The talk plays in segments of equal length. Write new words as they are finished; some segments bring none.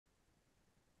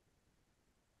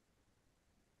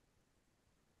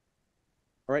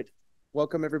All right,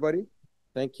 welcome everybody.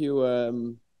 Thank you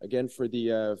again for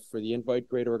the invite.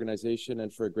 Great organization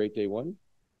and for a great day one.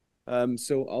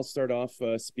 So I'll start off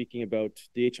speaking about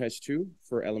DHIS2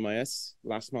 for LMIS,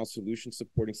 last mile solutions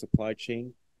supporting supply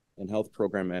chain and health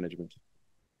program management.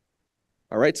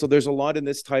 All right, so there's a lot in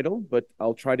this title, but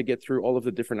I'll try to get through all of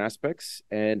the different aspects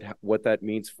and what that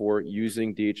means for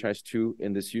using DHIS2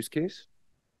 in this use case.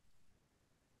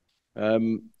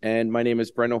 And my name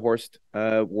is Brenno Horst,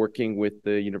 working with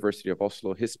the University of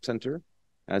Oslo HISP Center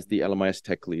as the LMIS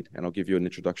tech lead, and I'll give you an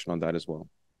introduction on that as well.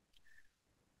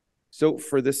 So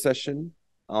for this session,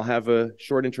 I'll have a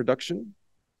short introduction.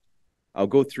 I'll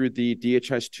go through the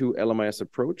DHIS2 LMIS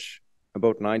approach,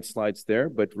 about 9 slides there,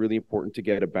 but really important to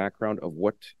get a background of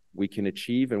what we can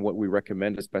achieve and what we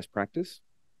recommend as best practice.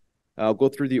 I'll go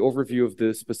through the overview of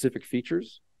the specific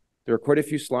features. There are quite a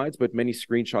few slides, but many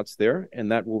screenshots there,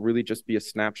 and that will really just be a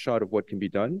snapshot of what can be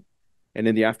done. And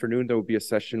in the afternoon, there will be a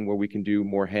session where we can do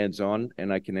more hands-on,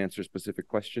 and I can answer specific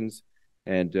questions.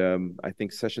 And I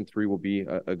think session 3 will be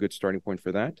a good starting point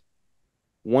for that.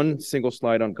 One single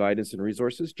slide on guidance and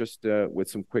resources, just with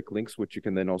some quick links, which you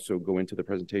can then also go into the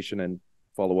presentation and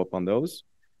follow up on those.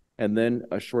 And then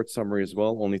a short summary as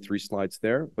well, only 3 slides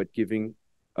there, but giving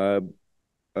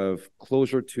of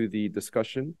closure to the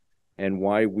discussion and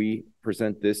why we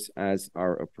present this as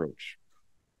our approach.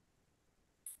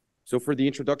 So for the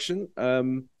introduction,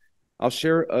 I'll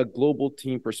share a global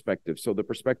team perspective. So the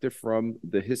perspective from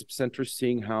the HISP Center,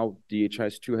 seeing how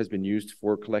DHIS2 has been used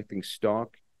for collecting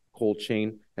stock, cold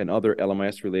chain, and other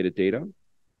LMIS-related data.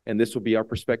 And this will be our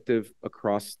perspective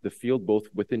across the field, both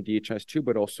within DHIS2,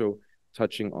 but also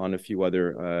touching on a few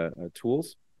other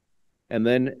tools. And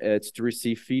then it's to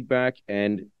receive feedback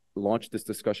and launch this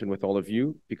discussion with all of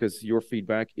you, because your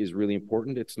feedback is really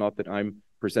important. It's not that I'm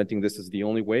presenting this as the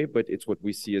only way, but it's what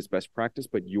we see as best practice.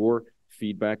 But your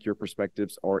feedback, your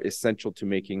perspectives are essential to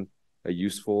making a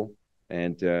useful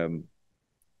and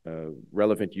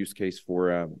relevant use case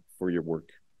for your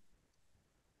work.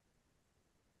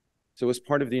 So as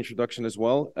part of the introduction as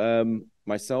well,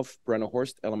 myself, Brenno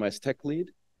Horst, LMIS Tech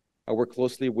Lead. I work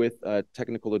closely with a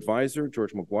technical advisor,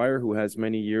 George McGuire, who has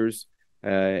many years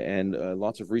and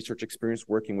lots of research experience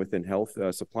working within health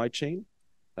supply chain.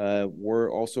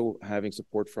 We're also having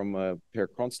support from Per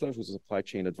Kronstad, who's a supply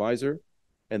chain advisor.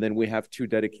 And then we have 2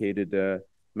 dedicated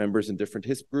members in different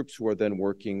HISP groups who are then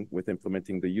working with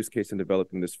implementing the use case and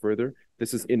developing this further.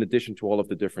 This is in addition to all of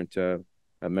the different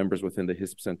members within the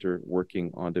HISP Center working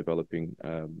on developing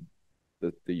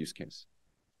the use case.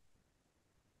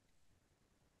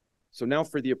 So now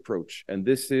for the approach, and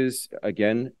this is,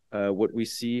 again, what we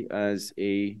see as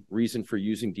a reason for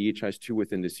using DHIS2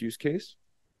 within this use case.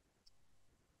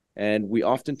 And we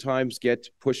oftentimes get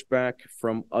pushback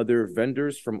from other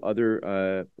vendors, from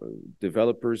other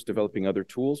developers developing other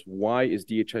tools. Why is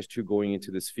DHIS2 going into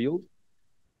this field?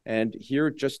 And here,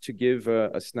 just to give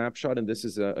a snapshot, and this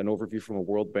is an overview from a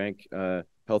World Bank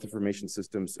Health Information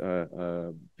Systems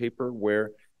paper,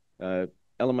 where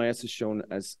LMIS is shown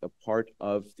as a part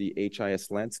of the HIS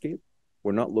landscape.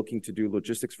 We're not looking to do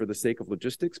logistics for the sake of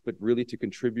logistics, but really to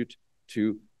contribute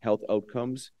to health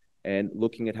outcomes and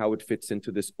looking at how it fits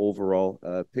into this overall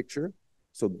picture.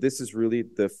 So this is really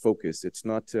the focus. It's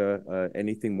not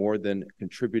anything more than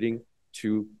contributing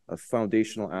to a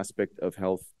foundational aspect of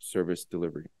health service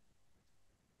delivery.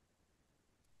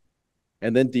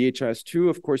 And then DHIS2,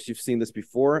 of course, you've seen this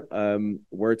before,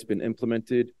 where it's been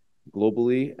implemented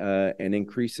globally and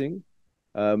increasing.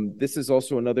 This is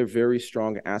also another very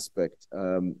strong aspect,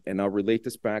 and I'll relate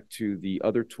this back to the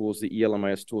other tools, the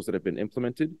ELMIS tools that have been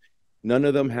implemented. None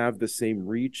of them have the same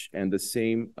reach and the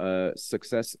same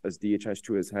success as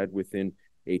DHIS2 has had within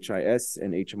HIS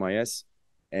and HMIS.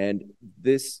 And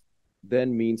this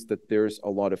then means that there's a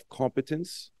lot of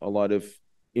competence, a lot of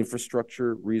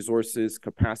infrastructure, resources,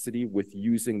 capacity with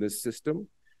using this system.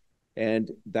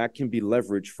 And that can be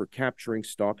leveraged for capturing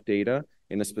stock data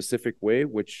in a specific way,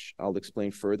 which I'll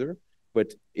explain further.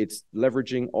 But it's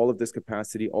leveraging all of this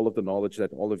capacity, all of the knowledge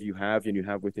that all of you have and you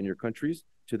have within your countries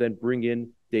to then bring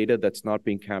in data that's not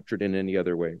being captured in any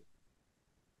other way.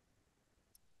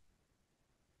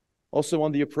 Also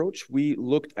on the approach, we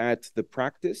looked at the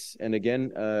practice and again,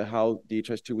 how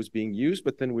DHIS2 was being used,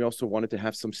 but then we also wanted to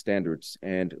have some standards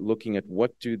and looking at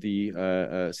what do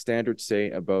the standards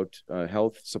say about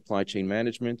health, supply chain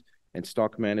management and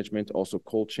stock management, also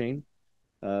cold chain.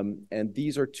 And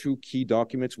these are 2 key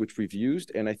documents which we've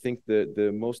used. And I think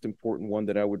the most important one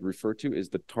that I would refer to is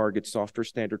the Target Software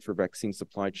Standard for Vaccine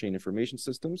Supply Chain Information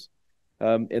Systems.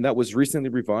 And that was recently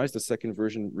revised, the 2nd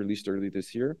version released early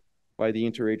this year, by the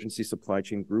Interagency Supply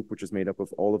Chain Group, which is made up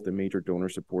of all of the major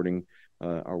donors supporting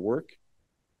our work.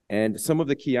 And some of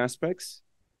the key aspects: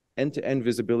 end-to-end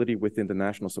visibility within the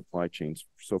national supply chains.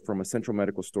 So from a central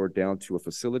medical store down to a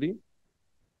facility,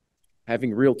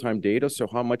 having real-time data. So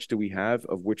how much do we have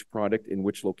of which product in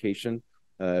which location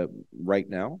right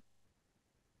now?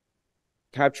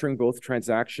 Capturing both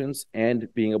transactions and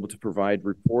being able to provide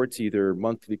reports, either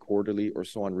monthly, quarterly, or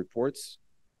so on reports.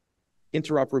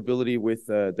 Interoperability with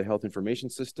the health information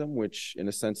system, which in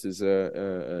a sense is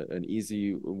an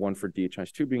easy one for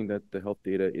DHIS2, being that the health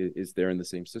data is there in the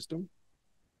same system.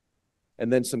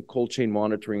 And then some cold chain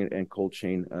monitoring and cold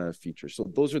chain features.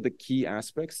 So those are the key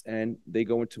aspects, and they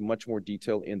go into much more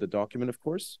detail in the document, of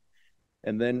course.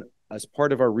 And then as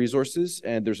part of our resources,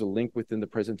 and there's a link within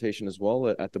the presentation as well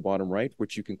at the bottom right,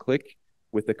 which you can click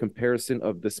with a comparison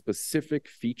of the specific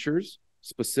features,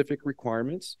 specific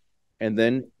requirements, and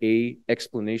then a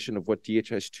explanation of what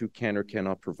DHIS2 can or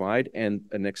cannot provide, and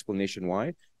an explanation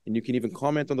why. And you can even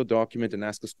comment on the document and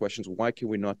ask us questions. Why can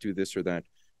we not do this or that?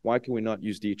 Why can we not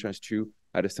use DHIS2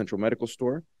 at a central medical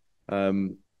store?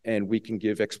 And we can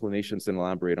give explanations and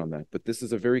elaborate on that. But this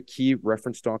is a very key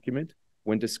reference document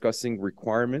when discussing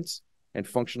requirements and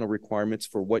functional requirements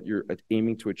for what you're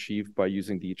aiming to achieve by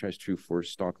using DHIS2 for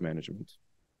stock management.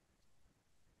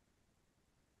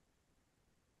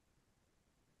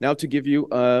 Now, to give you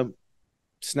a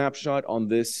snapshot on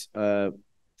this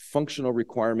functional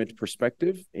requirement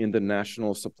perspective in the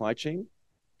national supply chain.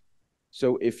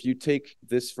 So if you take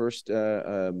this first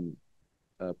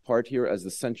part here as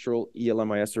the central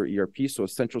LMIS or ERP, so a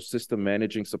central system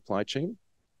managing supply chain.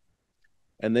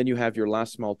 And then you have your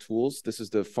last mile tools. This is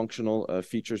the functional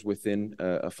features within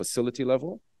a facility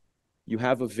level. You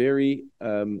have a very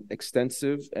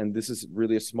extensive, and this is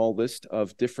really a small list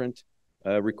of different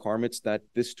requirements that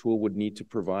this tool would need to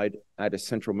provide at a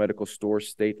central medical store,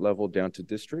 state level down to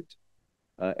district.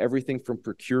 Everything from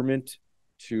procurement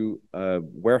to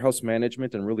warehouse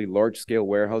management, and really large scale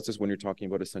warehouses when you're talking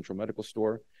about a central medical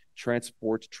store,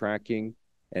 transport, tracking,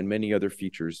 and many other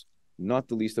features, not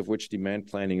the least of which demand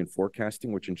planning and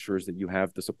forecasting, which ensures that you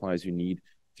have the supplies you need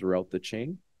throughout the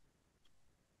chain.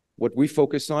 What we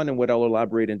focus on, and what I'll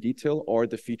elaborate in detail, are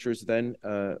the features then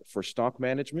for stock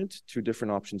management, two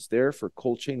different options there. For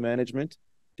cold chain management,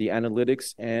 the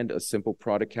analytics and a simple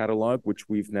product catalog, which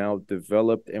we've now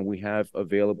developed and we have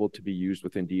available to be used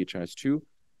within DHIS2.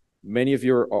 Many of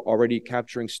you are already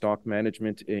capturing stock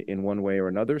management in one way or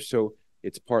another, so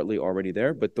it's partly already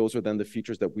there, but those are then the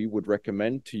features that we would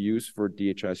recommend to use for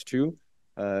DHIS2,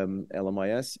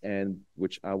 LMIS, and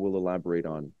which I will elaborate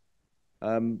on.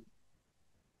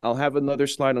 I'll have another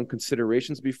slide on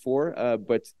considerations before,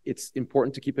 but it's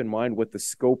important to keep in mind what the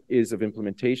scope is of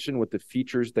implementation, what the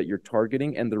features that you're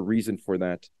targeting, and the reason for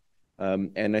that.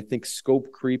 And I think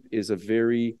scope creep is a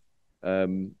very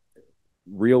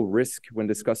real risk when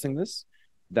discussing this.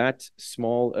 That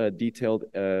small detailed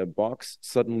box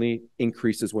suddenly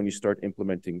increases when you start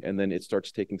implementing, and then it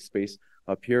starts taking space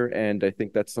up here. And I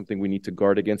think that's something we need to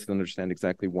guard against and understand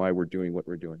exactly why we're doing what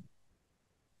we're doing.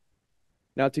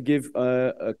 Now, to give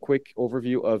a quick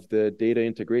overview of the data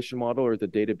integration model, or the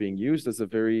data being used, as a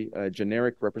very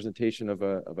generic representation of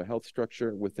a health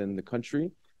structure within the country.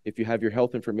 If you have your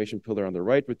health information pillar on the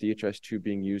right, with DHIS2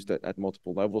 being used at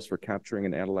multiple levels for capturing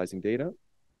and analyzing data.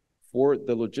 For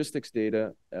the logistics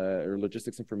data or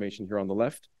logistics information here on the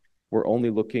left, we're only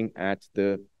looking at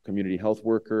the community health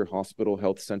worker, hospital,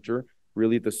 health center,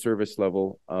 really the service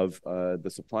level of the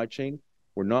supply chain.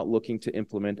 We're not looking to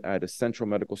implement at a central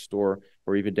medical store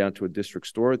or even down to a district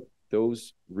store.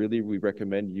 Those really, we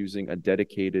recommend using a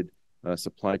dedicated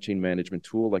supply chain management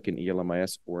tool like an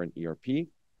LMIS or an ERP.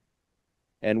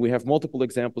 And we have multiple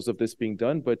examples of this being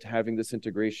done, but having this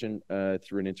integration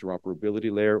through an interoperability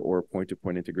layer or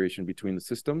point-to-point integration between the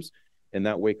systems, and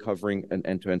that way covering an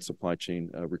end-to-end supply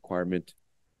chain requirement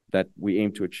that we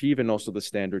aim to achieve, and also the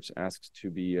standards asked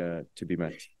to be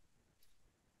met.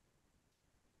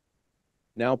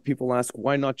 Now, people ask,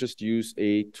 why not just use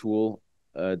a tool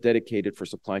dedicated for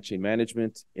supply chain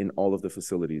management in all of the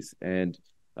facilities? And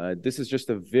this is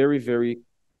just a very, very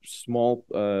small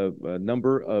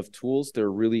number of tools. There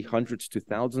are really hundreds to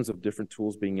thousands of different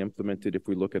tools being implemented if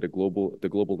we look at the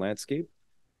global landscape,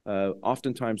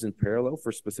 oftentimes in parallel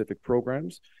for specific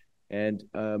programs. And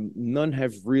none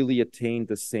have really attained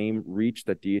the same reach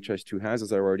that DHIS2 has,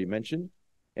 as I already mentioned.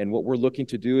 And what we're looking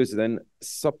to do is then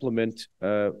supplement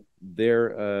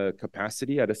their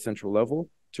capacity at a central level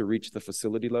to reach the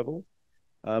facility level.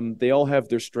 They all have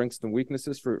their strengths and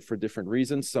weaknesses for different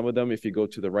reasons. Some of them, if you go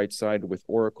to the right side with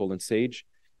Oracle and Sage,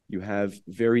 you have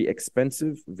very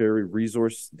expensive, very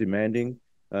resource demanding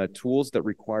tools that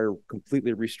require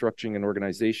completely restructuring and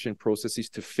organization processes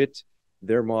to fit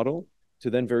their model. to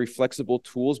then very flexible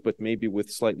tools, but maybe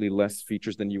with slightly less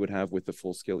features than you would have with the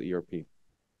full-scale ERP.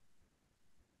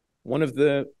 One of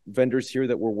the vendors here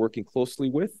that we're working closely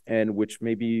with, and which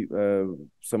maybe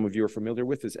some of you are familiar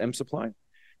with, is mSupply.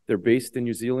 They're based in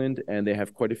New Zealand, and they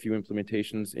have quite a few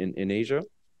implementations in Asia.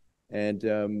 And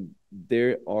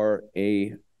they are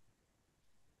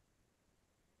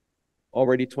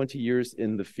already 20 years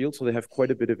in the field, so they have quite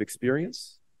a bit of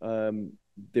experience.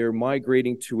 They're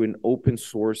migrating to an open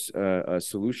source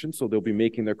solution, so they'll be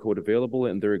making their code available,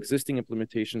 and their existing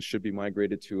implementations should be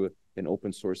migrated to an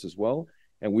open source as well.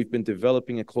 And we've been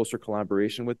developing a closer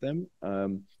collaboration with them.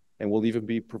 And we'll even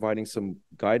be providing some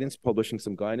guidance, publishing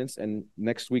some guidance, and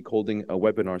next week holding a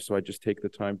webinar. So I just take the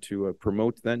time to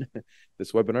promote then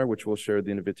this webinar, which will share the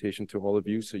invitation to all of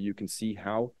you so you can see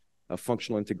how a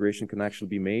functional integration can actually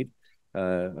be made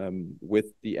with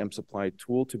the mSupply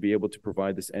tool to be able to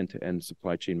provide this end-to-end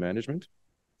supply chain management.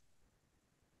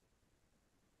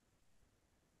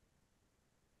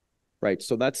 Right,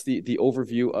 so that's the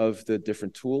overview of the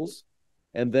different tools.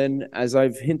 And then, as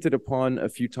I've hinted upon a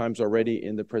few times already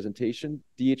in the presentation,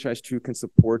 DHIS2 can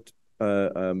support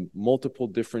multiple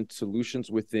different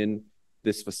solutions within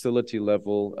this facility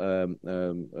level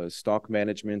stock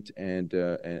management and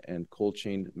cold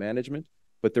chain management.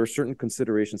 But there are certain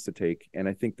considerations to take, and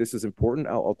I think this is important.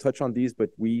 I'll touch on these,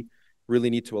 but we really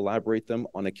need to elaborate them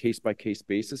on a case-by-case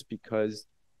basis because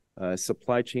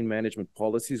supply chain management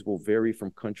policies will vary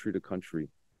from country to country.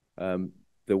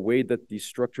 The way that these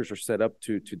structures are set up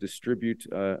to distribute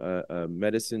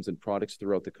medicines and products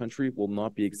throughout the country will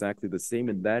not be exactly the same,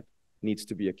 and that needs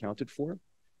to be accounted for.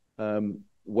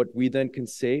 What we then can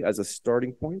say as a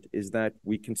starting point is that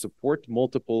we can support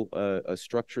multiple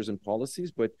structures and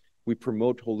policies, but we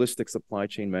promote holistic supply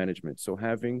chain management. So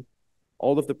having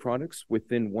all of the products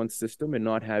within one system and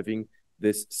not having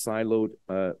this siloed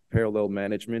parallel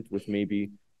management with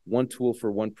maybe one tool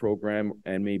for one program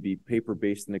and maybe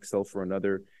paper-based in Excel for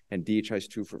another and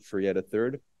DHIS2 for yet a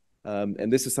third.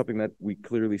 And this is something that we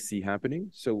clearly see happening.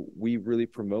 So we really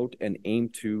promote and aim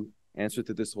to answer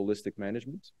to this holistic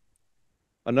management.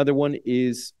 Another one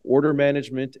is order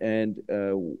management, and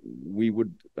we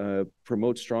would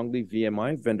promote strongly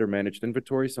VMI, vendor managed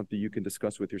inventory, something you can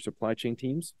discuss with your supply chain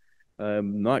teams.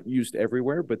 Not used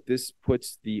everywhere, but this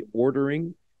puts the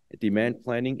ordering, demand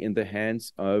planning in the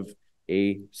hands of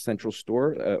a central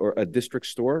store or a district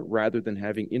store rather than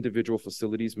having individual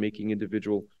facilities making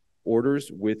individual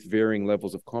orders with varying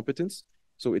levels of competence.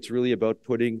 So it's really about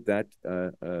putting that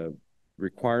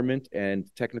requirement and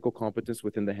technical competence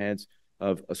within the hands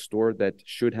of a store that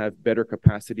should have better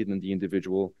capacity than the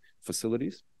individual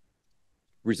facilities.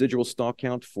 Residual stock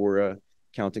count for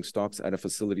counting stocks at a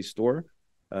facility store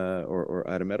or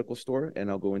at a medical store, and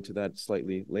I'll go into that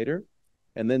slightly later.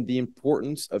 And then the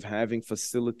importance of having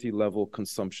facility level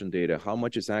consumption data, how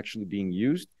much is actually being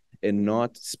used and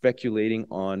not speculating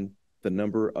on the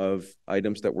number of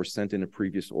items that were sent in a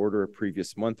previous order, a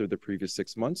previous month, or the previous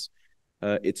 6 months.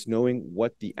 It's knowing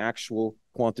what the actual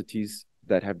quantities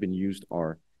that have been used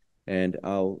are. And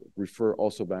I'll refer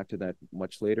also back to that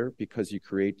much later because you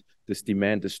create this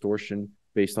demand distortion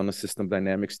based on a system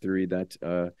dynamics theory that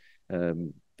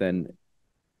then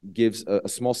gives a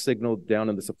small signal down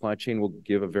in the supply chain will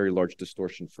give a very large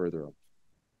distortion further up.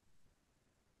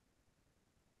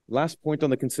 Last point on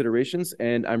the considerations,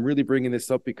 and I'm really bringing this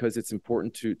up because it's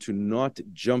important to not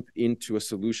jump into a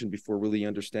solution before really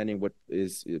understanding what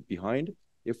is behind.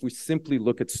 If we simply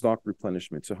look at stock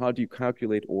replenishment, so how do you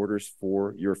calculate orders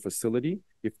for your facility?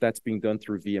 If that's being done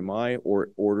through VMI or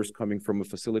orders coming from a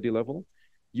facility level,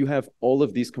 you have all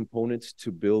of these components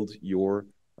to build your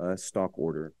stock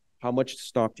order. How much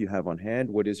stock do you have on hand?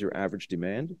 What is your average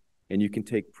demand? And you can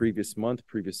take previous month,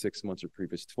 previous 6 months, or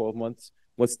previous 12 months.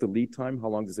 What's the lead time? How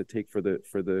long does it take for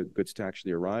the goods to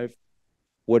actually arrive?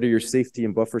 What are your safety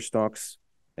and buffer stocks?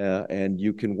 And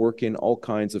you can work in all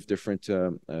kinds of different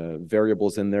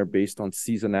variables in there based on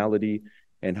seasonality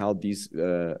and how these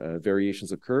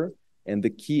variations occur. And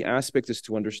the key aspect is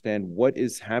to understand what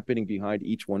is happening behind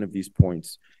each one of these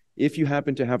points. If you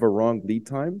happen to have a wrong lead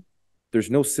time, there's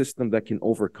no system that can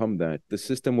overcome that. The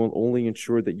system will only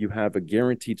ensure that you have a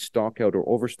guaranteed stock out or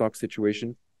overstock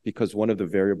situation because one of the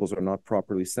variables are not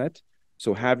properly set.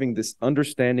 So having this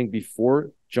understanding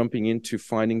before jumping into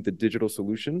finding the digital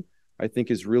solution, I think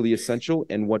is really essential.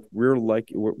 And what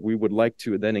we would like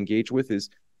to then engage with is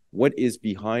what is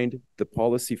behind the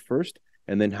policy first,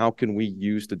 and then how can we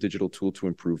use the digital tool to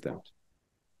improve that?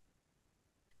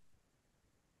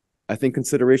 I think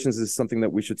considerations is something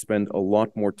that we should spend a lot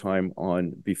more time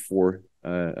on before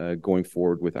going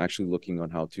forward with actually looking on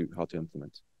how to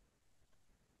implement.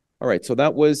 All right, so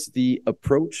that was the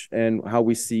approach and how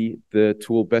we see the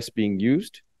tool best being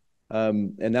used.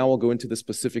 And now we'll go into the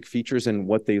specific features and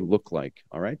what they look like,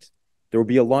 all right? There will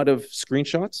be a lot of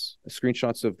screenshots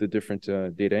of the different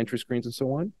data entry screens and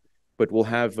so on, but we'll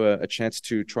have a chance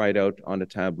to try it out on a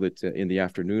tablet in the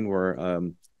afternoon where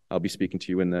I'll be speaking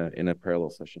to you in a parallel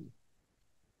session.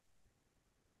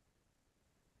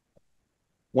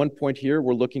 One point here,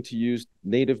 we're looking to use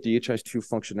native DHIS2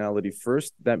 functionality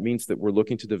first. That means that we're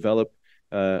looking to develop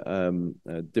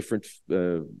different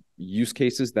use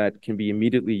cases that can be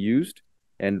immediately used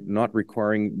and not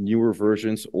requiring newer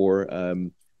versions or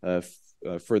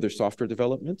further software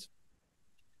development.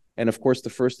 And of course, the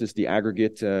first is the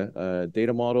aggregate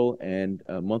data model and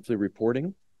monthly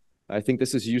reporting. I think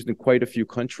this is used in quite a few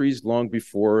countries long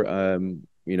before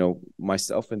you know,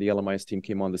 myself and the LMIS team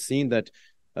came on the scene, that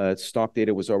stock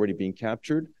data was already being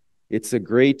captured. It's a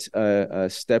great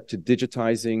step to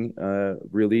digitizing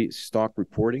really stock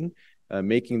reporting,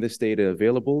 making this data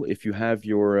available. If you have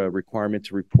your requirement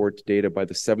to report data by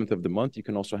the 7th of the month, you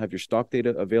can also have your stock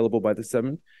data available by the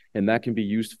 7th, and that can be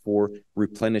used for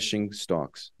replenishing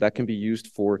stocks. That can be used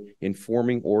for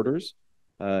informing orders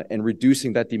and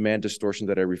reducing that demand distortion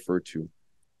that I referred to.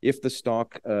 If the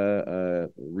stock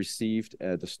received,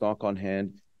 the stock on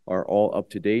hand are all up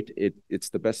to date, it's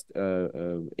the best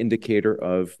indicator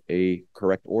of a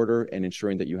correct order and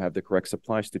ensuring that you have the correct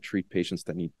supplies to treat patients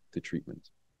that need the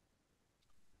treatment.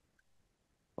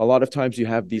 A lot of times you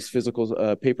have these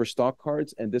physical paper stock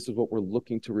cards, and this is what we're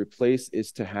looking to replace,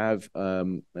 is to have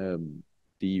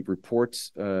the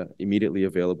reports immediately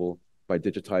available by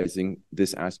digitizing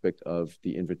this aspect of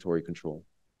the inventory control.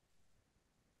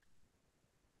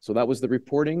 So that was the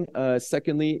reporting.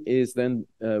 Secondly is then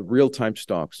real-time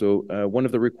stock. So one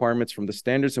of the requirements from the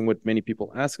standards and what many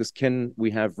people ask is, can we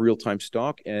have real-time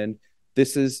stock? And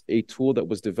this is a tool that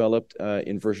was developed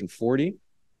in version 40,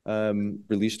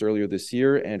 released earlier this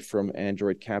year, and from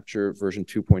Android Capture version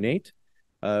 2.8.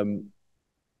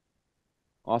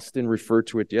 Austin referred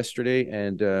to it yesterday,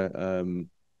 and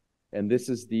this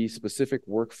is the specific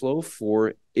workflow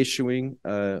for issuing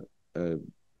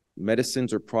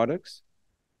medicines or products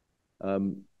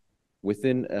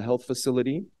within a health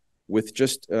facility with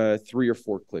just 3 or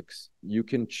 4 clicks. You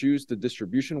can choose the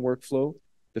distribution workflow,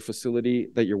 the facility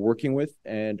that you're working with,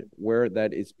 and where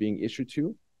that is being issued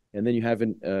to. And then you have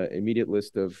an immediate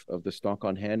list of the stock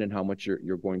on hand and how much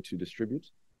you're going to distribute.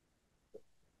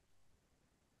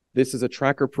 This is a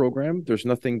tracker program. There's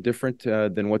nothing different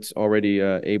than what's already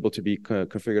able to be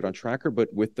configured on tracker,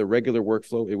 but with the regular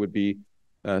workflow, it would be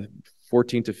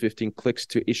 14 to 15 clicks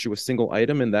to issue a single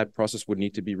item, and that process would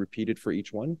need to be repeated for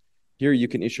each one. Here, you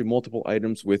can issue multiple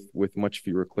items with much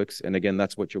fewer clicks, and again,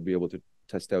 that's what you'll be able to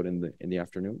test out in the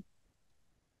afternoon.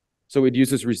 So it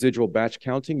uses residual batch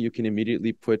counting. You can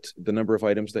immediately put the number of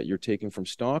items that you're taking from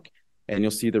stock, and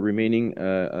you'll see the remaining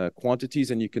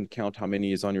quantities, and you can count how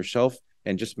many is on your shelf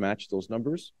and just match those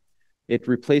numbers. It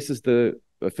replaces the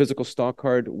physical stock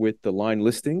card with the line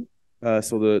listing.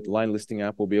 So the line listing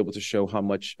app will be able to show how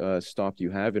much stock you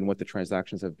have and what the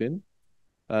transactions have been.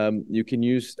 You can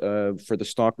use, for the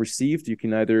stock received, you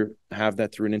can either have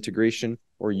that through an integration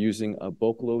or using a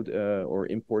bulk load or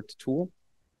import tool.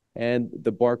 And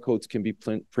the barcodes can be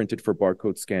printed for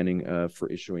barcode scanning for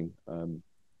issuing.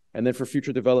 And then for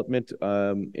future development,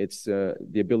 it's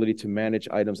the ability to manage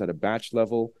items at a batch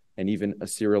level and even a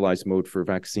serialized mode for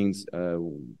vaccines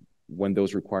when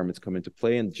those requirements come into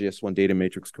play, and GS1 data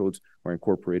matrix codes are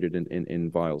incorporated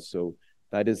in vials. So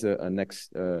that is a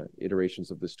next iterations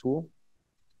of this tool.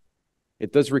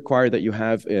 It does require that you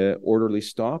have orderly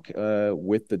stock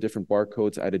with the different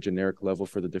barcodes at a generic level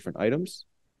for the different items.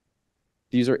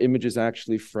 These are images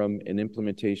actually from an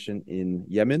implementation in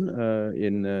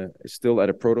Yemen, still at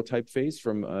a prototype phase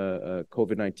from a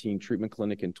COVID-19 treatment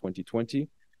clinic in 2020.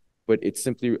 But it's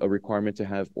simply a requirement to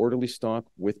have orderly stock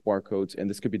with barcodes, and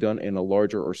this could be done in a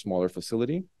larger or smaller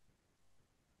facility.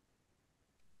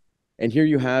 And here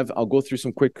you have, I'll go through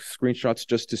some quick screenshots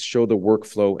just to show the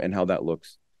workflow and how that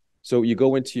looks. So you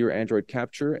go into your Android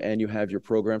Capture and you have your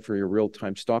program for your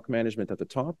real-time stock management at the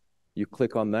top. You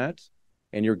click on that,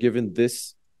 and you're given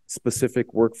this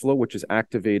specific workflow, which is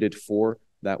activated for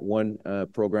that one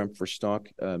program for stock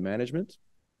management.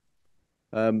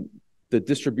 The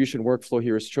distribution workflow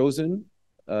here is chosen.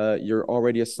 You're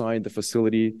already assigned the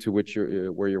facility to which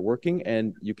where you're working,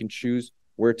 and you can choose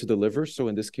where to deliver. So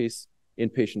in this case,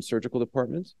 inpatient surgical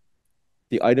departments.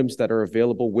 The items that are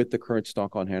available with the current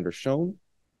stock on hand are shown.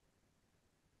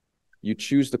 You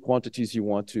choose the quantities you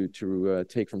want to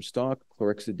take from stock,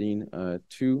 chlorhexidine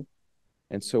 2,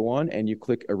 and so on, and you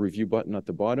click a review button at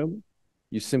the bottom.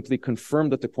 You simply confirm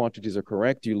that the quantities are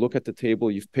correct. You look at the table,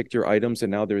 you've picked your items,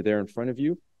 and now they're there in front of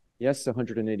you. Yes,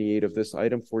 188 of this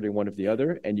item, 41 of the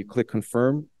other, and you click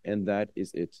confirm, and that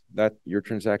is it. That your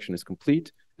transaction is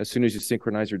complete. As soon as you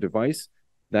synchronize your device,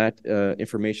 that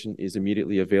information is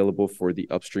immediately available for the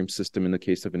upstream system in the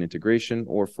case of an integration,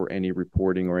 or for any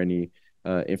reporting or any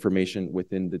information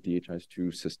within the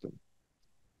DHIS2 system.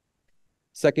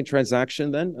 Second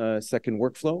transaction then, second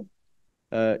workflow.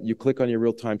 You click on your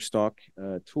real-time stock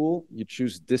tool. You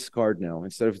choose discard now.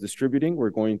 Instead of distributing,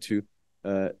 we're going to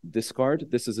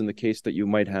discard. This is in the case that you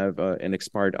might have an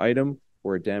expired item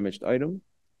or a damaged item.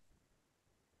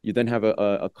 You then have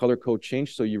a color code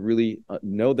change, so you really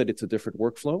know that it's a different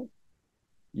workflow.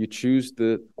 You choose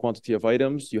the quantity of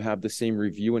items. You have the same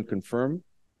review and confirm,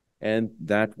 and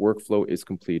that workflow is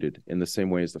completed in the same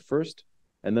way as the first.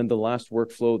 And then the last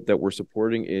workflow that we're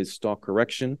supporting is stock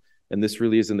correction. And this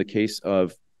really is in the case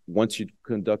of once you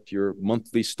conduct your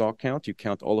monthly stock count, you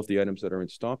count all of the items that are in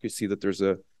stock. You see that there's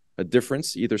a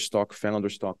difference, either stock found or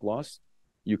stock lost.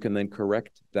 You can then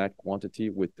correct that quantity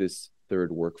with this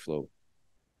third workflow.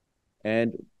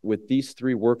 And with these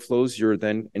three workflows, you're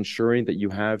then ensuring that you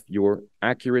have your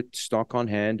accurate stock on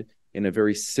hand in a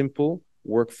very simple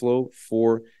workflow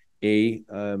for a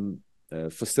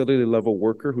facility level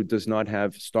worker who does not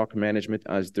have stock management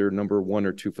as their number one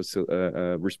or two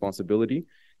responsibility.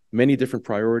 Many different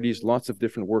priorities, lots of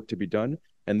different work to be done.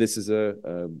 And this is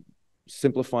a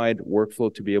simplified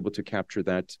workflow to be able to capture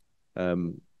that,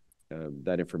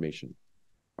 that information.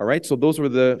 All right, so those were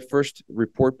the first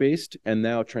report-based and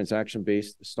now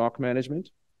transaction-based stock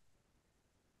management.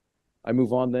 I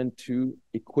move on then to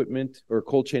equipment or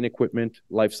cold chain equipment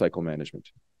lifecycle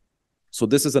management. So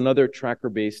this is another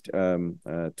tracker-based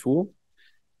tool,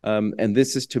 and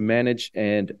this is to manage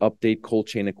and update cold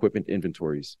chain equipment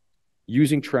inventories.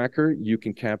 Using Tracker, you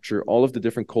can capture all of the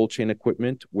different cold chain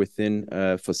equipment within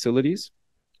facilities.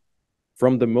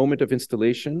 From the moment of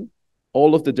installation,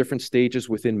 all of the different stages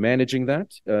within managing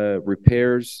that,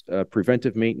 repairs,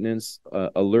 preventive maintenance,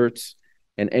 alerts,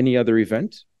 and any other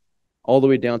event, all the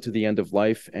way down to the end of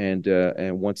life and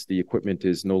once the equipment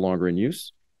is no longer in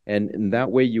use. And in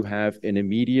that way, you have an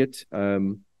immediate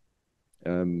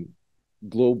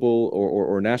global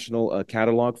or national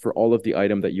catalog for all of the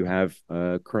item that you have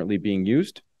currently being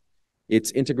used.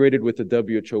 It's integrated with the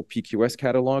WHO PQS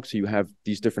catalog, so you have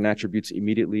these different attributes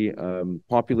immediately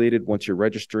populated once you're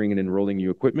registering and enrolling new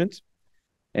equipment.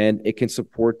 And it can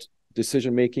support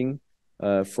decision-making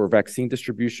for vaccine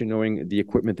distribution, knowing the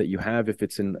equipment that you have, if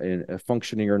it's in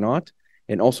functioning or not,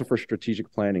 and also for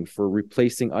strategic planning. For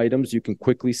replacing items, you can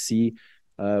quickly see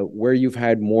where you've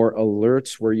had more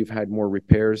alerts, where you've had more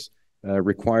repairs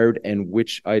required, and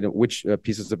which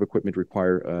pieces of equipment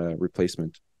require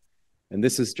replacement. And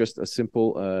this is just a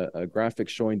simple graphic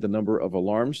showing the number of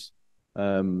alarms.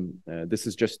 This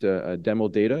is just a demo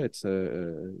data. It's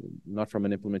not from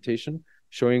an implementation,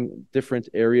 showing different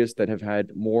areas that have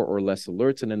had more or less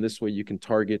alerts. And in this way, you can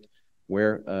target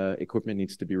where equipment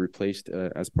needs to be replaced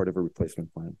as part of a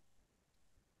replacement plan.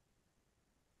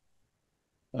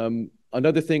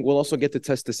 Another thing, we'll also get to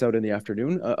test this out in the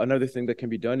afternoon. Another thing that can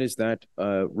be done is that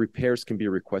repairs can be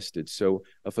requested. So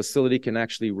a facility can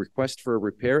actually request for a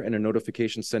repair and a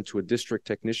notification sent to a district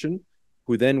technician,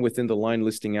 who then within the line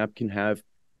listing app can have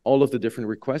all of the different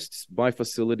requests by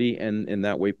facility, and in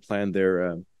that way plan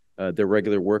their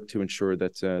regular work to ensure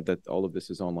that, that all of this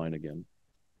is online again.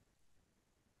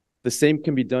 The same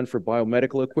can be done for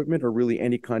biomedical equipment or really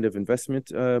any kind of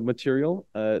investment material.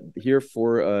 Here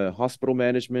for hospital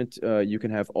management, you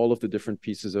can have all of the different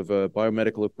pieces of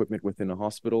biomedical equipment within a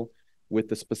hospital with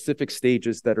the specific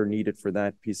stages that are needed for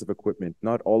that piece of equipment.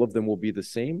 Not all of them will be the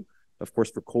same. Of course,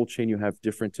 for cold chain, you have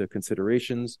different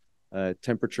considerations,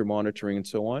 temperature monitoring and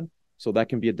so on. So that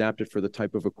can be adapted for the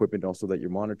type of equipment also that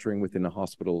you're monitoring within a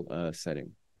hospital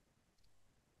setting.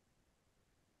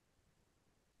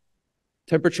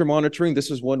 Temperature monitoring, this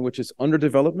is one which is under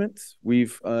development.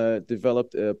 We've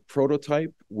developed a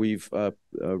prototype. We've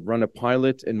run a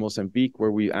pilot in Mozambique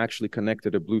where we actually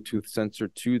connected a Bluetooth sensor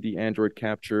to the Android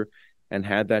capture and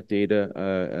had that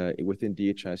data within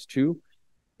DHIS2.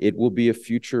 It will be a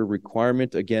future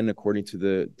requirement, again, according to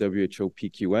the WHO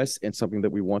PQS, and something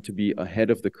that we want to be ahead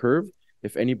of the curve.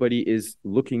 If anybody is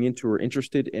looking into or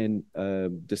interested in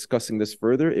discussing this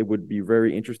further, it would be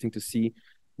very interesting to see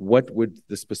what would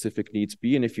the specific needs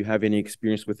be, and if you have any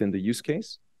experience within the use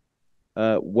case.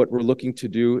 What we're looking to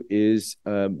do is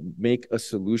make a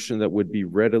solution that would be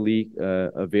readily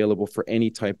available for any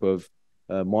type of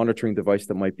monitoring device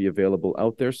that might be available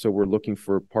out there. So we're looking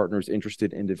for partners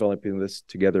interested in developing this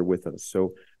together with us.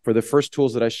 So for the first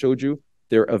tools that I showed you,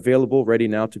 They're available, ready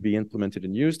now to be implemented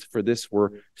and used. For this, we're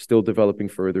still developing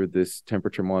further this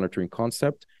temperature monitoring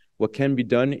concept. What can be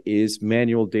done is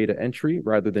manual data entry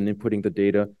rather than inputting the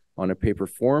data on a paper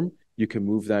form. You can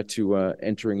move that to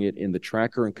entering it in the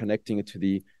tracker and connecting it to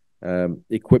the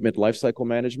equipment lifecycle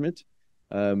management.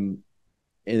 And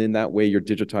in that way, you're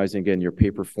digitizing, again, your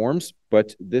paper forms.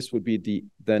 But this would be the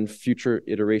then future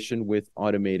iteration with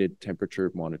automated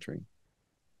temperature monitoring.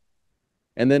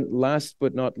 And then last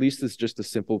but not least is just a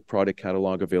simple product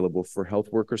catalog available for health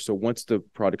workers. So once the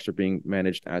products are being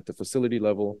managed at the facility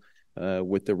level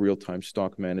with the real-time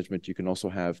stock management, you can also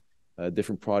have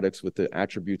different products with the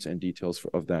attributes and details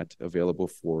of that available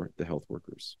for the health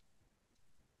workers.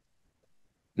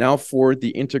 Now for the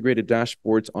integrated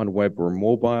dashboards on web or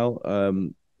mobile,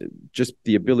 just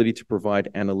the ability to provide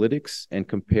analytics and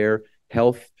compare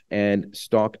health and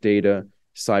stock data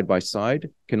side by side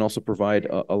can also provide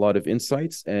a lot of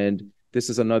insights. And this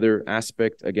is another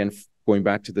aspect, again, going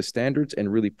back to the standards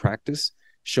and really practice,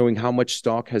 showing how much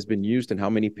stock has been used and how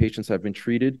many patients have been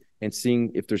treated, and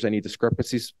seeing if there's any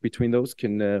discrepancies between those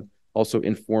can also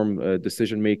inform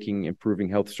decision-making, improving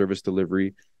health service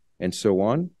delivery, and so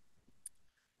on.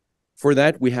 For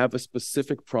that, we have a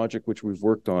specific project which we've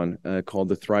worked on called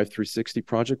the Thrive 360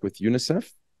 project with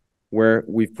UNICEF, where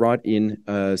we've brought in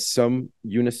some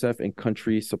UNICEF and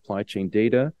country supply chain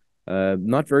data,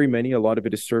 not very many, a lot of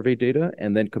it is survey data,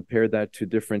 and then compare that to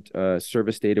different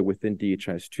service data within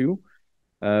DHIS2.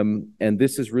 And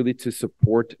this is really to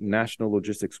support national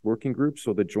logistics working groups,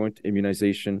 so the joint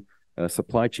immunization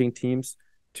supply chain teams,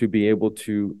 to be able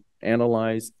to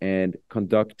analyze and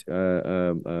conduct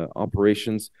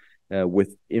operations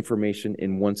with information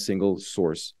in one single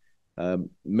source.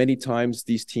 Many times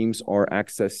these teams are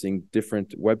accessing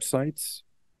different websites,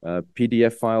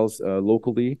 PDF files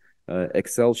locally,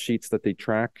 Excel sheets that they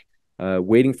track,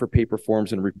 waiting for paper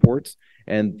forms and reports.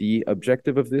 And the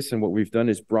objective of this and what we've done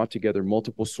is brought together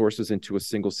multiple sources into a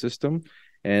single system.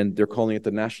 And they're calling it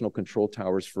the National Control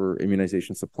Towers for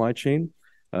Immunization Supply Chain.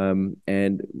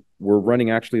 And we're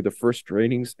running actually the first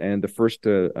trainings and the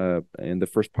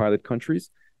first pilot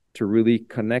countries to really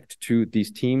connect to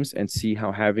these teams and see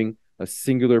how having a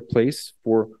singular place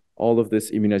for all of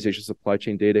this immunization supply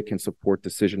chain data can support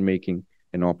decision-making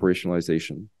and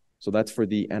operationalization. So that's for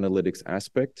the analytics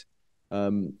aspect.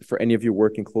 For any of you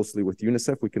working closely with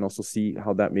UNICEF, we can also see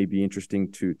how that may be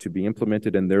interesting to be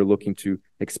implemented, and they're looking to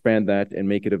expand that and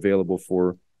make it available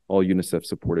for all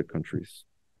UNICEF-supported countries.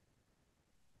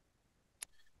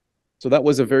 So that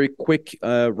was a very quick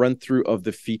run-through of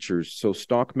the features. So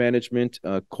stock management,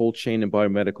 cold chain and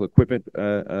biomedical equipment,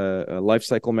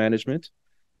 lifecycle management,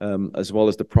 as well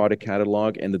as the product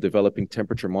catalog and the developing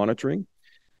temperature monitoring.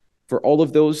 For all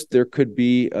of those, there could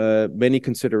be many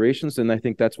considerations, and I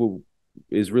think that's what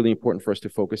is really important for us to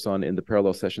focus on in the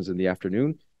parallel sessions in the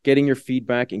afternoon, getting your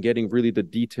feedback and getting really the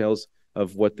details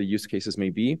of what the use cases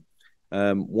may be.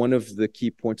 One of the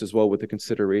key points as well with the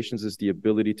considerations is the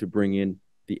ability to bring in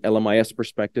the LMIS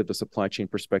perspective, the supply chain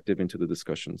perspective into the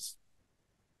discussions.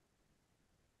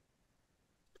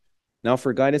 Now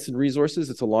for guidance and resources,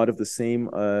 it's a lot of the same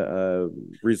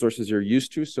resources you're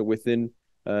used to. So within,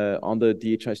 on the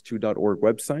DHIS2.org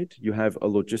website, you have a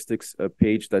logistics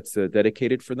page that's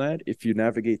dedicated for that. If you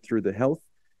navigate through the health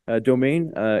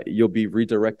domain, you'll be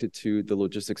redirected to the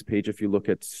logistics page if you look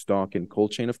at stock and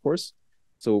cold chain, of course.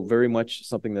 So very much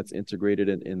something that's integrated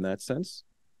in that sense.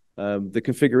 The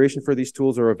configuration for these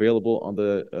tools are available on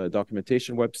the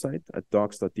documentation website at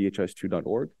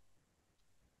docs.dhis2.org.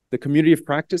 The community of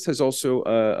practice has also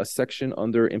a section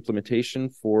under implementation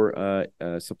for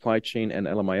supply chain and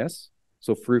LMIS.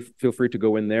 So feel free to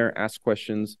go in there, ask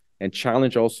questions, and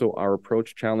challenge also our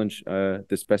approach, challenge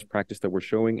this best practice that we're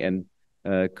showing, and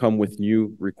come with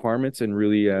new requirements. And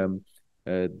really,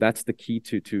 that's the key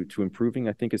to improving,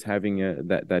 I think, is having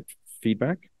that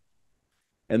feedback.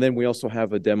 And then we also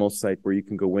have a demo site where you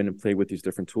can go in and play with these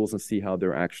different tools and see how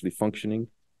they're actually functioning,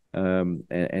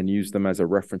 and use them as a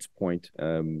reference point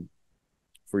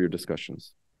for your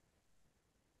discussions.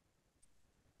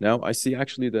 Now, I see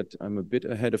actually that I'm a bit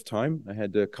ahead of time. I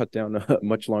had to cut down a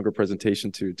much longer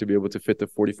presentation to be able to fit the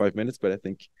 45 minutes, but I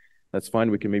think that's fine.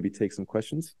 We can maybe take some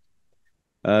questions.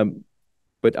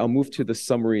 But I'll move to the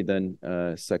summary then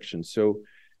section. So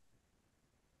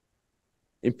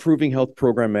improving health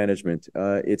program management.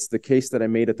 It's the case that I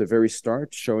made at the very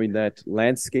start, showing that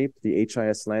landscape, the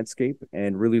HIS landscape,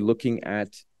 and really looking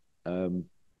at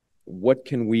what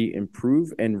can we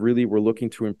improve. And really, we're looking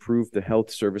to improve the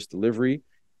health service delivery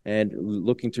and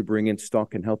looking to bring in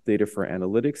stock and health data for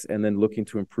analytics, and then looking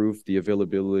to improve the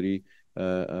availability,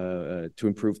 to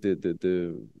improve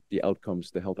the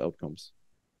outcomes, the health outcomes.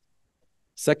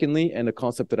 Secondly, and a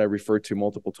concept that I referred to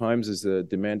multiple times, is the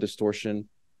demand distortion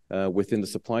within the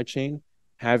supply chain.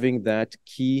 Having that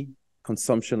key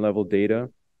consumption level data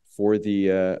for the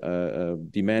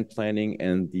demand planning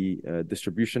and the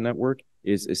distribution network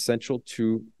is essential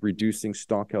to reducing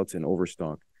stockouts and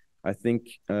overstock. I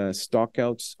think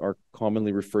stockouts are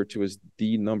commonly referred to as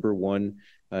the number one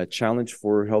challenge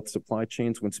for health supply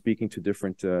chains when speaking to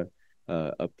different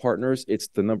partners. It's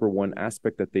the number one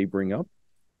aspect that they bring up.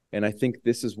 And I think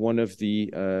this is one of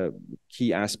the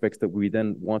key aspects that we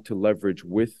then want to leverage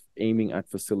with aiming at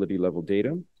facility level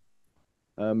data.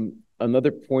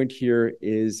 Another point here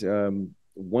is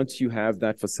once you have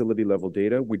that facility level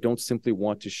data, we don't simply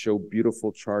want to show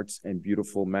beautiful charts and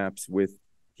beautiful maps with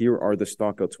here are the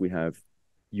stockouts we have.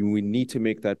 We need to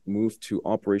make that move to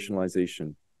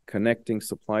operationalization, connecting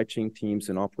supply chain teams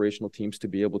and operational teams to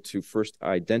be able to first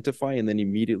identify and then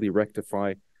immediately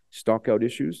rectify stockout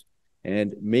issues.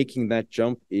 And making that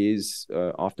jump is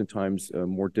oftentimes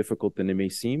more difficult than it may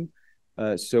seem.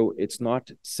 So it's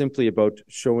not simply about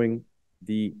showing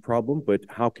the problem, but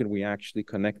how can we actually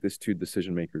connect this to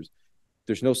decision makers?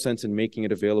 There's no sense in making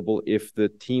it available if the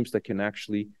teams that can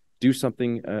actually do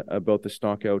something about the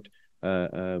stockout,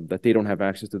 that they don't have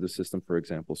access to the system, for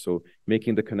example. So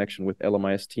making the connection with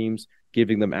LMIS teams,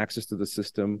 giving them access to the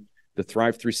system. The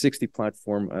Thrive 360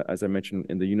 platform, as I mentioned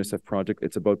in the UNICEF project,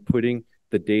 it's about putting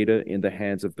the data in the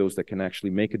hands of those that can actually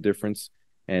make a difference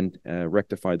and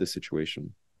rectify the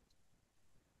situation.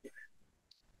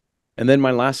 And then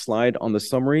my last slide on the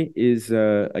summary is,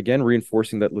 again,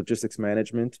 reinforcing that logistics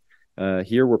management.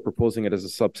 Here, we're proposing it as a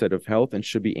subset of health and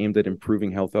should be aimed at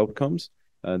improving health outcomes.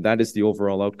 That is the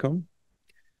overall outcome.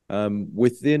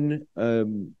 Within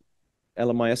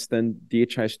LMIS, then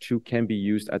DHIS2 can be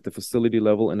used at the facility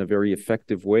level in a very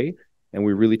effective way. And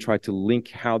we really try to link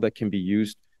how that can be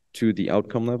used to the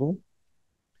outcome level.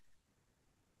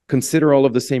 Consider all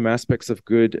of the same aspects of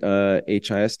good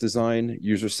HIS design,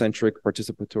 user-centric,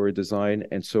 participatory design,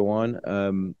 and so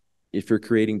on. If you're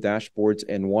creating dashboards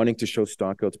and wanting to show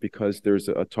stockouts because there's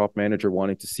a top manager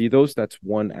wanting to see those, that's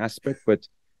one aspect. But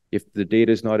if the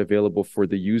data is not available for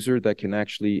the user that can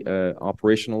actually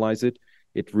operationalize it,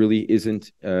 it really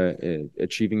isn't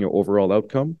achieving your overall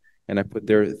outcome. And I put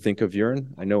there, think of Jörn.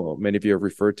 I know many of you have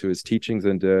referred to his teachings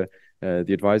and the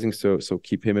advising, so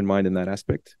keep him in mind in that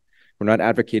aspect. We're not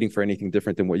advocating for anything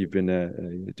different than what you've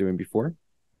been doing before.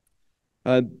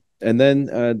 And then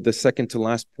the second to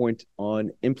last point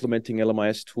on implementing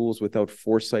LMIS tools without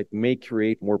foresight may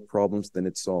create more problems than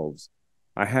it solves.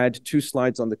 I had 2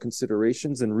 slides on the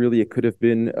considerations, and really it could have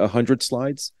been 100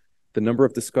 slides. The number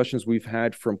of discussions we've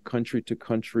had from country to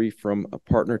country, from a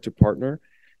partner to partner,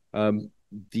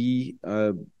 the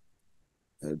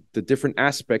different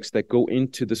aspects that go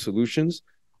into the solutions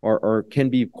can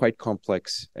be quite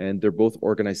complex, and they're both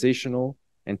organizational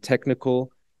and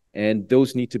technical, and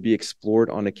those need to be explored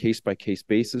on a case-by-case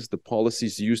basis. The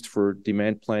policies used for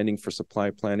demand planning, for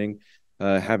supply planning,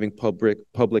 having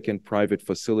public and private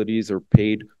facilities or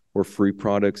paid or free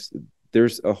products,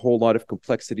 there's a whole lot of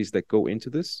complexities that go into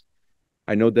this.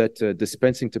 I know that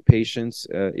dispensing to patients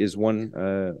is one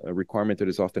requirement that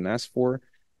is often asked for.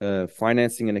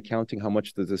 Financing and accounting, how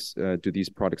much do these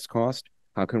products cost?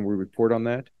 How can we report on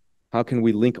that? How can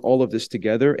we link all of this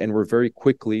together? And we're very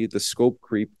quickly, the scope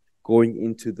creep going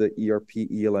into the ERP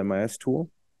ELMIS tool.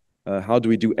 How do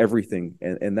we do everything?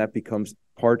 And that becomes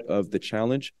part of the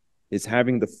challenge, is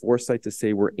having the foresight to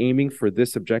say we're aiming for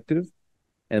this objective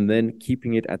and then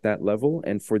keeping it at that level.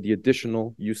 And for the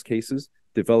additional use cases,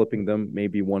 developing them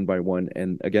maybe one by one.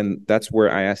 And again, that's where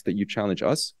I ask that you challenge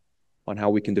us on how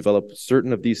we can develop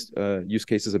certain of these use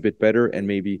cases a bit better and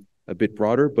maybe a bit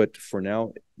broader. But for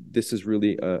now, this is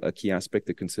really a key aspect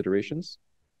of considerations.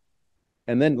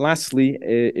 And then lastly,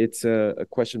 it's a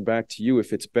question back to you,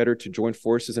 if it's better to join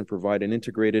forces and provide an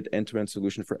integrated end-to-end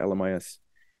solution for LMIS.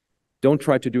 Don't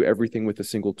try to do everything with a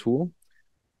single tool.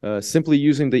 Simply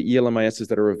using the ELMISs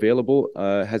that are available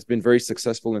has been very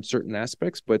successful in certain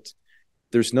aspects, but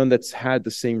there's none that's had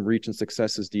the same reach and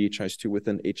success as DHIS2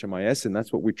 within HMIS, and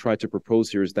that's what we try to propose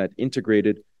here, is that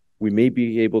integrated, we may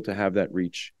be able to have that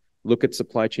reach. Look at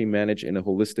supply chain manage in a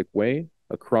holistic way,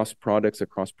 across products,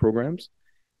 across programs,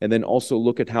 and then also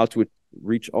look at how to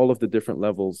reach all of the different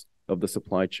levels of the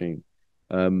supply chain.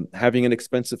 Having an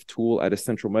expensive tool at a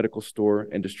central medical store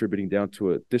and distributing down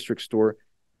to a district store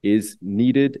is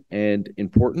needed and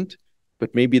important,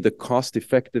 but maybe the cost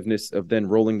effectiveness of then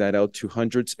rolling that out to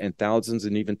hundreds and thousands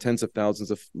and even tens of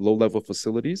thousands of low-level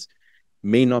facilities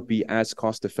may not be as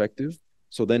cost effective.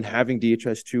 So then having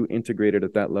DHIS2 integrated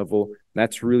at that level,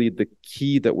 that's really the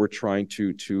key that we're trying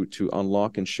to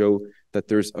unlock and show that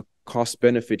there's a cost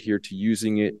benefit here to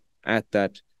using it at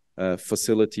that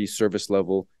facility service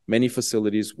level. Many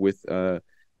facilities with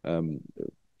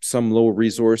some low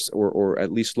resource or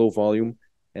at least low volume,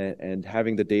 and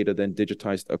having the data then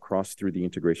digitized across through the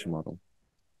integration model.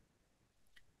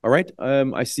 All right,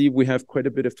 I see we have quite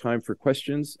a bit of time for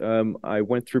questions. I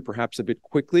went through perhaps a bit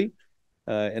quickly,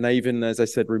 and I even, as I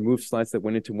said, removed slides that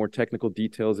went into more technical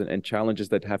details and challenges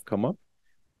that have come up.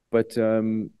 But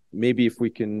maybe if we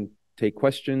can take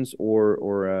questions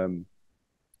or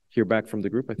hear back from the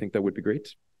group, I think that would be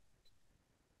great.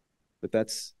 But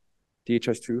that's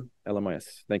DHIS2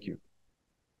 LMIS. Thank you.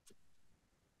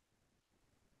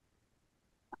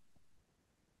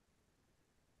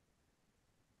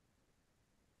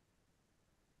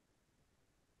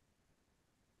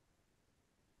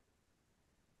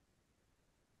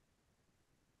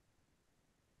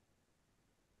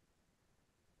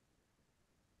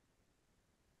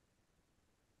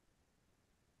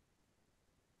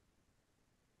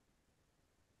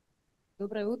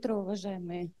 Доброе утро,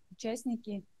 уважаемые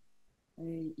участники.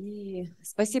 И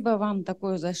спасибо вам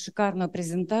такую за шикарную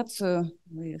презентацию.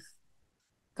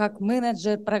 Как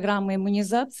менеджер программы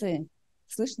иммунизации,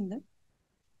 слышно, да?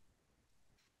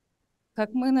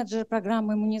 Как менеджер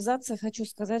программы иммунизации хочу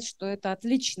сказать, что это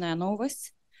отличная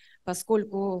новость,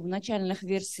 поскольку в начальных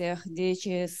версиях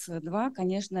DHIS2,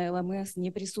 конечно, LMIS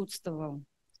не присутствовал,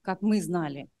 как мы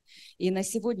знали. И на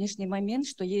сегодняшний момент,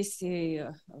 что есть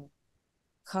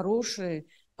хороший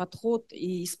подход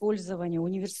и использование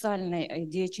универсальной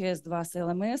DHIS2 с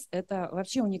LMS, это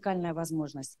вообще уникальная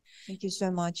возможность. Thank you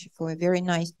so much for a very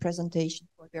nice presentation,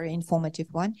 for a very informative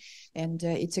one. And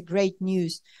it's a great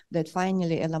news that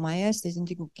finally LMIS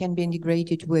can be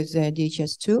integrated with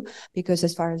DHIS2, because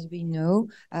as far as we know,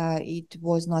 it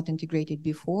was not integrated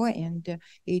before, and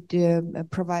it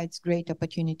provides great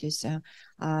opportunities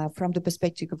from the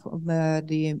perspective of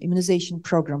the immunization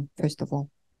program, first of all.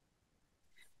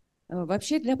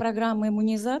 Вообще для программы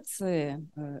иммунизации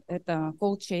это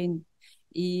cold chain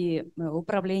и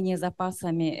управление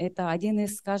запасами – это один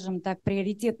из, скажем так,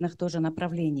 приоритетных тоже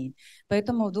направлений.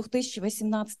 Поэтому в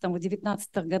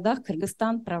 2018-2019 годах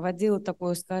Кыргызстан проводил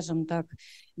такую, скажем так,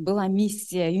 была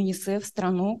миссия ЮНИСЕФ в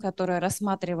страну, которая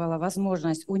рассматривала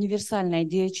возможность универсальной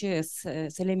DHIS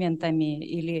с элементами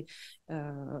или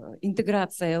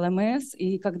интеграция LMS,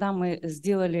 и когда мы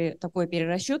сделали такой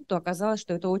перерасчет, то оказалось,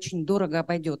 что это очень дорого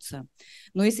обойдется.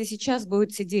 Но если сейчас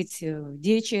будет сидеть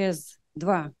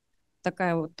DHIS2,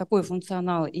 такой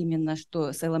функционал именно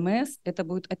что с LMS, это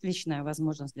будет отличная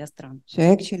возможность для стран. So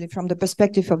actually, from the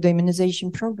perspective of the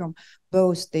immunization program,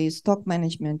 both the stock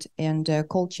management and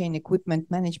cold chain equipment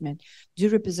management do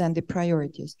represent the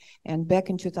priorities. And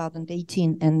back in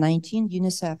 2018 and 19,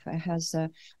 UNICEF has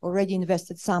already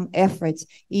invested some efforts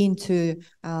into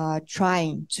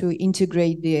trying to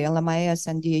integrate the LMIS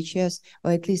and DHIS,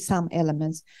 or at least some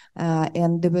elements.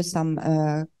 And there was some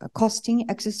costing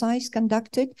exercise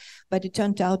conducted, but it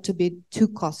turned out to be too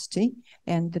costly.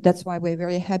 And that's why we're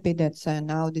very happy that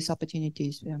now this opportunity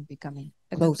is becoming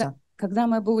closer. Когда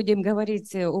мы будем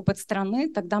говорить опыт страны,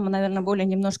 тогда мы, наверное, более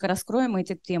немножко раскроем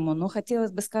эту тему. Но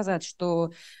хотелось бы сказать,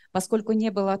 что поскольку не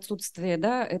было отсутствия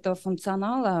этого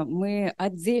функционала, мы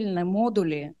отдельные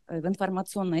модули в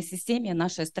информационной системе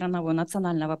нашей странового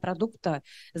национального продукта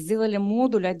сделали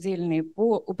модуль отдельный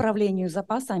по управлению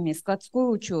запасами,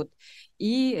 складской учет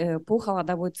и по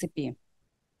холодовой цепи.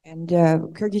 And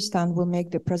Kyrgyzstan will make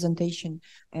the presentation,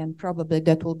 and probably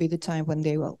that will be the time when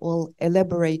they will all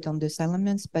elaborate on these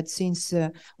elements. But since,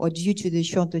 or due to the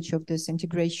shortage of this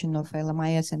integration of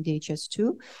LMIS and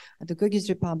DHIS2, the Kyrgyz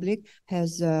Republic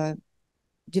has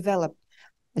developed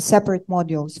separate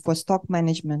modules for stock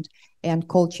management and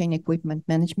cold chain equipment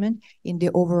management in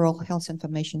the overall health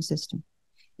information system.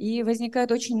 И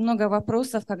возникает очень много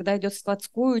вопросов, когда идет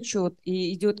складской учет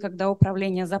и идет когда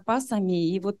управление запасами.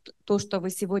 И вот то, что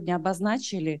вы сегодня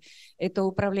обозначили, это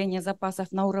управление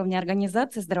запасов на уровне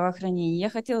организации здравоохранения. Я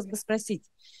хотела бы спросить,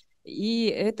 и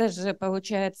это же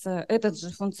получается, этот же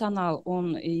функционал,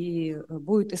 он и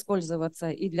будет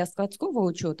использоваться и для складского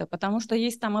учета, потому что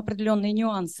есть там определенные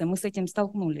нюансы, мы с этим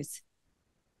столкнулись.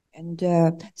 And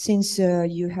since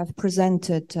you have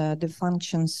presented the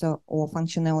functions or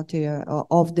functionality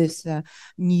of this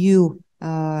new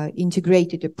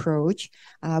integrated approach,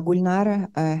 Gulnara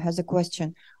has a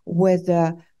question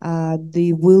whether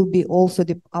there will be also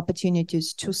the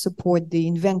opportunities to support the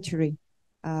inventory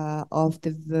of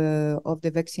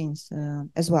the vaccines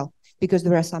as well, because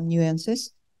there are some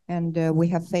nuances. And we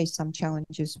have faced some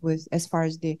challenges with as far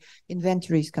as the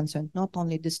inventory is concerned, not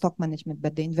only the stock management,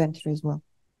 but the inventory as well.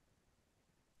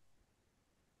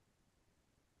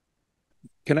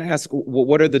 Can I ask,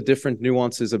 what are the different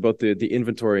nuances about the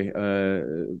inventory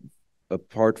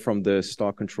apart from the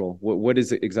stock control? What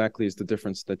is it exactly is the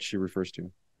difference that she refers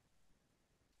to?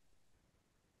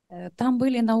 Там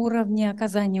были на уровне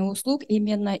оказания услуг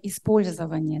именно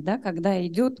использование, да, когда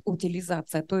идет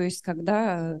утилизация, то есть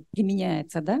когда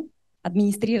применяется, да,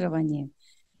 администрирование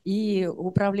и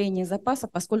управление запаса,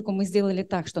 поскольку мы сделали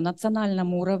так, что на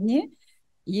национальном уровне,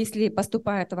 если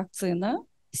поступает вакцина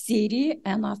в серии,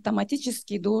 она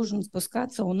автоматически должен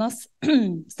спускаться у нас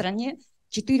в стране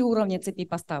 4 уровня цепи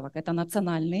поставок. Это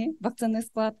национальный вакцинный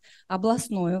склад,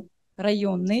 областной,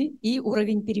 районный и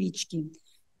уровень первички.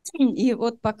 И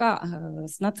вот пока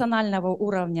с национального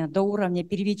уровня до уровня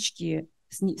первички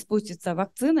спустится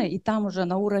вакцина, и там уже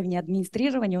на уровне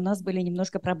администрирования у нас были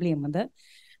немножко проблемы, да?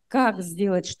 Как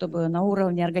сделать, чтобы на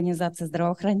уровне организации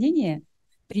здравоохранения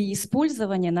при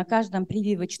использовании на каждом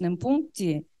прививочном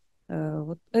пункте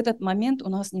вот этот момент у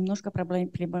нас немножко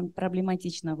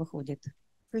проблематично выходит.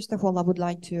 First of all, I would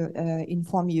like to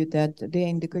inform you that there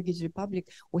in the Kyrgyz Republic,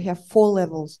 we have 4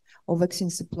 levels of vaccine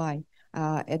supply.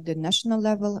 At the national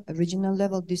level, regional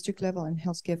level, district level, and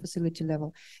healthcare facility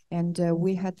level. And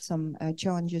we had some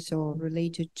challenges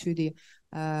related to the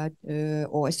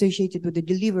or associated with the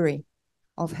delivery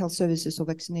of health services or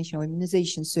vaccination or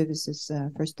immunization services,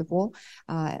 first of all,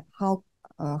 how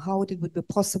it would be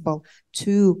possible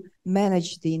to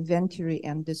manage the inventory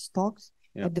and the stocks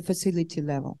at the facility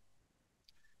level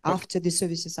after the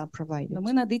services are provided.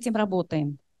 Мы над этим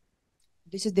работаем.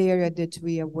 This is the area that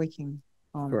we are working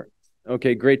on. Sure.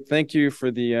 Okay, great. Thank you for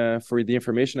the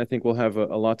information. I think we'll have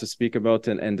a lot to speak about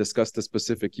and discuss the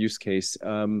specific use case.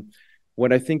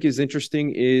 What I think is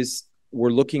interesting is we're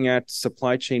looking at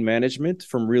supply chain management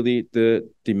from really the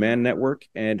demand network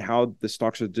and how the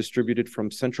stocks are distributed from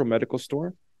central medical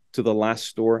store to the last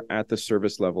store at the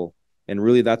service level. And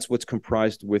really that's what's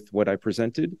comprised with what I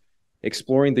presented.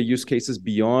 Exploring the use cases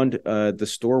beyond the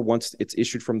store once it's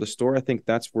issued from the store, I think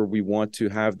that's where we want to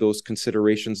have those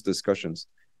considerations, discussions.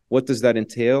 What does that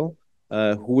entail?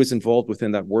 Who is involved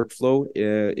within that workflow?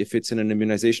 If it's in an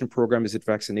immunization program, is it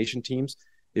vaccination teams?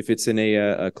 If it's in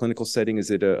a clinical setting,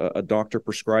 is it a doctor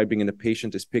prescribing and a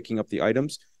patient is picking up the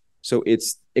items? So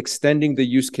it's extending the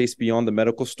use case beyond the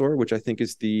medical store, which I think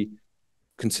is the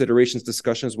considerations,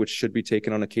 discussions, which should be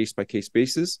taken on a case-by-case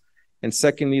basis. And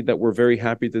secondly, that we're very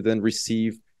happy to then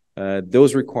receive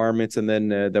those requirements and then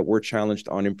that we're challenged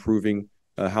on improving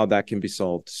how that can be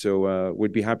solved. So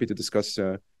we'd be happy to discuss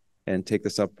and take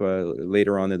this up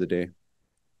later on in the day.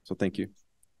 So thank you.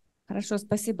 Хорошо,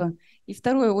 спасибо. И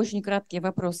второй очень краткий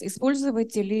вопрос.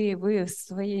 Используете ли вы в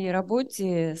своей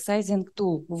работе sizing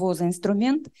tool,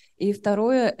 ВОЗ-инструмент? И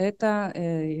второе, это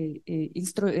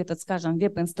этот, скажем,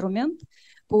 веб-инструмент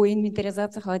по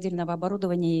инвентаризации холодильного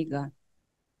оборудования ИГА.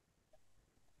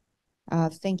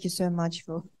 Thank you so much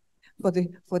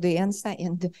for the answer.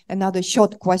 And another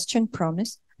short question,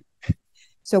 promise.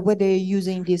 So whether you're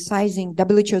using the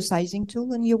WHO sizing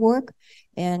tool in your work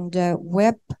and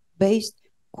web-based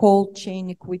cold chain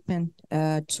equipment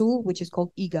tool, which is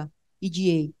called EGA.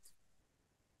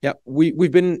 Yeah,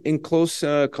 we've been in close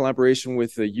collaboration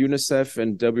with UNICEF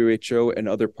and WHO and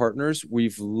other partners.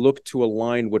 We've looked to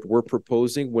align what we're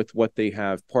proposing with what they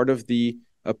have. Part of the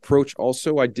approach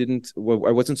also, I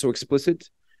wasn't so explicit,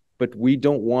 but we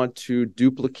don't want to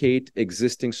duplicate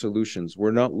existing solutions.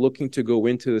 We're not looking to go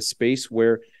into the space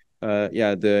where,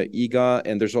 the EGA,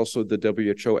 and there's also the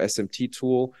WHO SMT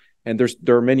tool, and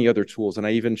there are many other tools, and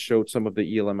I even showed some of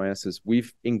the LMISs.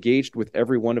 We've engaged with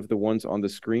every one of the ones on the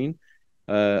screen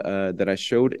that I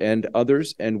showed and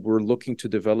others, and we're looking to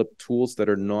develop tools that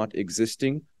are not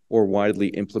existing or widely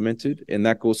implemented, and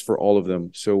that goes for all of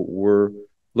them. So we're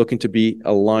looking to be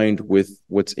aligned with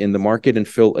what's in the market and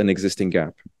fill an existing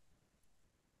gap.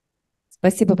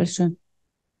 Спасибо большое.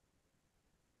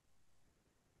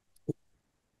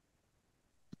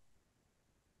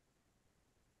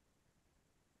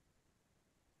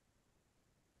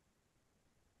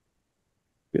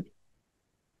 Good.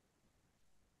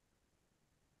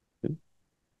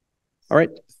 All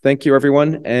right. Thank you,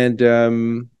 everyone. And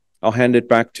I'll hand it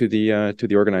back to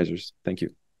the organizers. Thank you.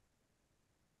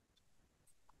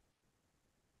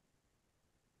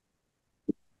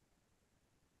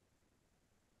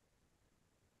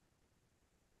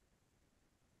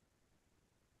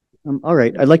 All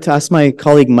right, I'd like to ask my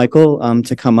colleague Michael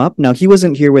to come up. Now, he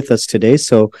wasn't here with us today,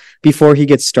 so before he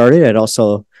gets started, I'd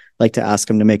also like to ask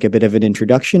him to make a bit of an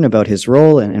introduction about his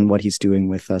role and what he's doing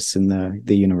with us in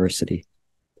the university.